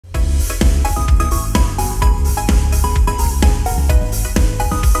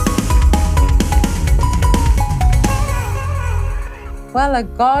Well, a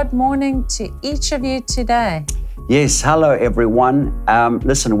God morning to each of you today. Yes, hello everyone.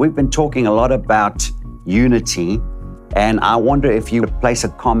 Listen, we've been talking a lot about unity, and I wonder if you would place a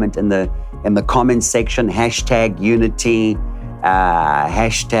comment in the comment section, #unity,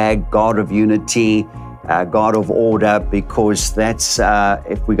 #God of unity, God of order, because that's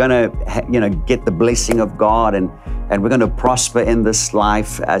if we're going to get the blessing of God and we're going to prosper in this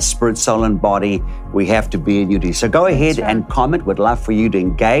life, spirit, soul, and body, we have to be in unity. So go ahead and comment. We'd love for you to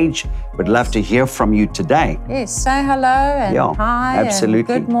engage. We'd love to hear from you today. Yes, say hello and hi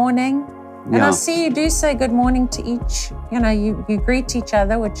absolutely. and good morning. And I see you do say good morning to each, you greet each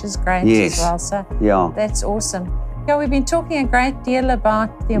other, which is great as well. So that's awesome. Yeah, we've been talking a great deal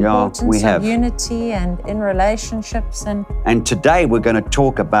about the importance of unity and in relationships. And today we're going to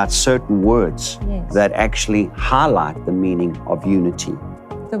talk about certain words that actually highlight the meaning of unity.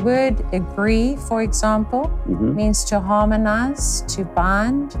 The word agree, for example, means to harmonize, to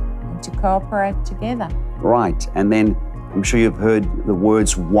bind, and to cooperate together. Right. And then I'm sure you've heard the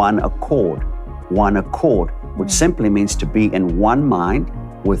words one accord, which simply means to be in one mind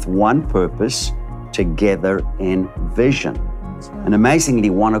with one purpose, together in vision. And amazingly,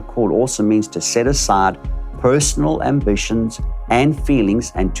 one accord also means to set aside personal ambitions and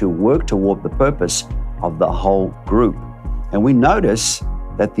feelings and to work toward the purpose of the whole group. And we notice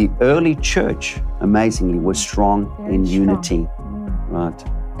that the early church, amazingly, was strong in unity. Right.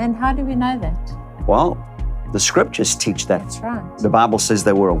 And how do we know that? Well, the scriptures teach that. That's right. The Bible says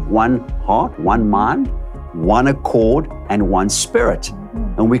they were of one heart, one mind, one accord, and one spirit.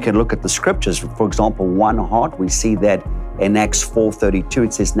 And we can look at the scriptures. For example, one heart, we see that in Acts 4:32,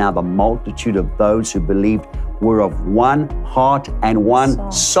 it says, now the multitude of those who believed were of one heart and one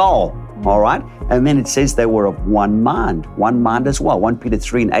soul. All right. And then it says they were of one mind as well. 1 Peter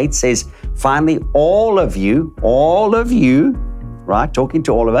 3:8 says, finally, all of you, right, talking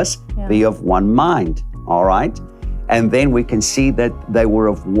to all of us, be of one mind. All right. And then we can see that they were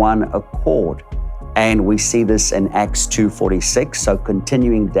of one accord. And we see this in Acts 2:46. So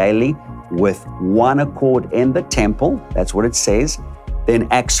continuing daily with one accord in the temple, that's what it says. Then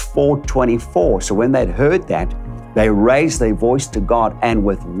Acts 4:24. So when they'd heard that, they raised their voice to God and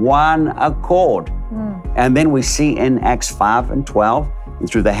with one accord. And then we see in Acts 5:12, and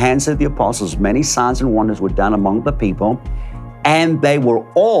through the hands of the apostles, many signs and wonders were done among the people. And they were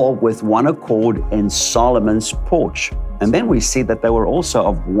all with one accord in Solomon's porch. And then we see that they were also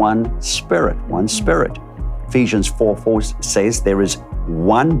of one spirit, Ephesians 4:4 says there is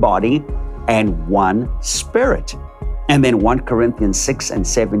one body and one spirit. And then 1 Corinthians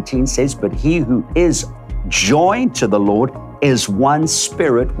 6:17 says, but he who is joined to the Lord is one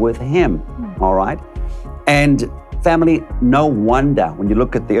spirit with him. All right. And family, no wonder when you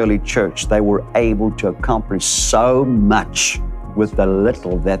look at the early church, they were able to accomplish so much with the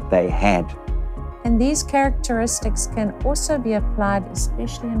little that they had. And these characteristics can also be applied,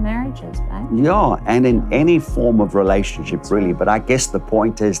 especially in marriages, right? Yeah, and in any form of relationship, really. But I guess the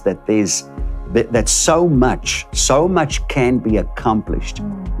point is that that so much can be accomplished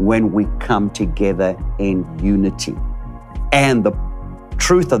when we come together in unity. And the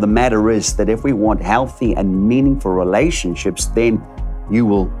truth of the matter is that if we want healthy and meaningful relationships, then you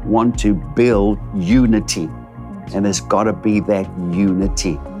will want to build unity. And there's got to be that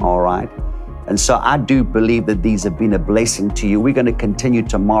unity, all right? And so I do believe that these have been a blessing to you. We're going to continue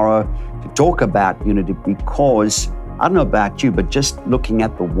tomorrow to talk about unity because, I don't know about you, but just looking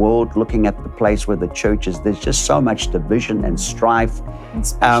at the world, looking at the place where the church is, there's just so much division and strife.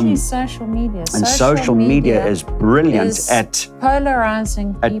 Especially social media. And social media is brilliant at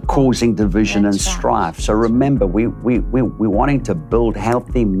polarizing people, at causing division and strife. So remember, we're wanting to build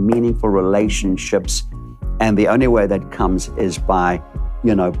healthy, meaningful relationships. And the only way that comes is by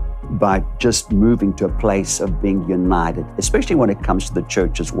just moving to a place of being united, especially when it comes to the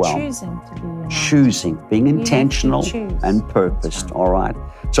church as well. Choosing to be united. Being intentional and purposed, all right?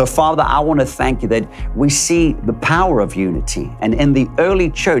 So, Father, I want to thank you that we see the power of unity. And in the early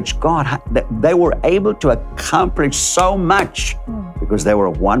church, God, they were able to accomplish so much because they were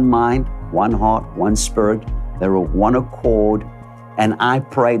of one mind, one heart, one spirit. They were of one accord. And I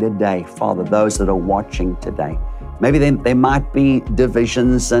pray today, Father, those that are watching today, maybe there might be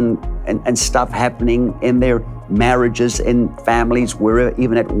divisions and stuff happening in their marriages, in families,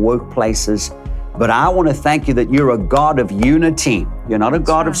 even at workplaces. But I want to thank you that you're a God of unity. You're not a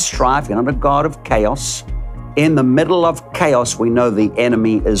God of strife. You're not a God of chaos. In the middle of chaos, we know the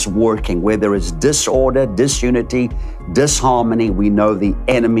enemy is working. Where there is disorder, disunity, disharmony, we know the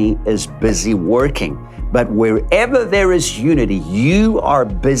enemy is busy working. But wherever there is unity, you are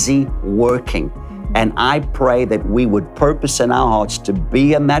busy working. And I pray that we would purpose in our hearts to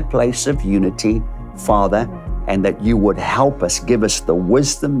be in that place of unity, Father, and that you would help us, give us the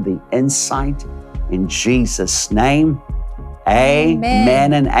wisdom, the insight, in Jesus' name.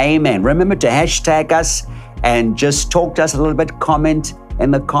 Amen and amen. Remember to hashtag us and just talk to us a little bit, comment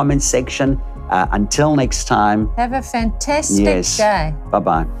in the comment section. Until next time. Have a fantastic day.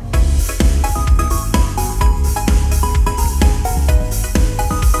 Bye-bye.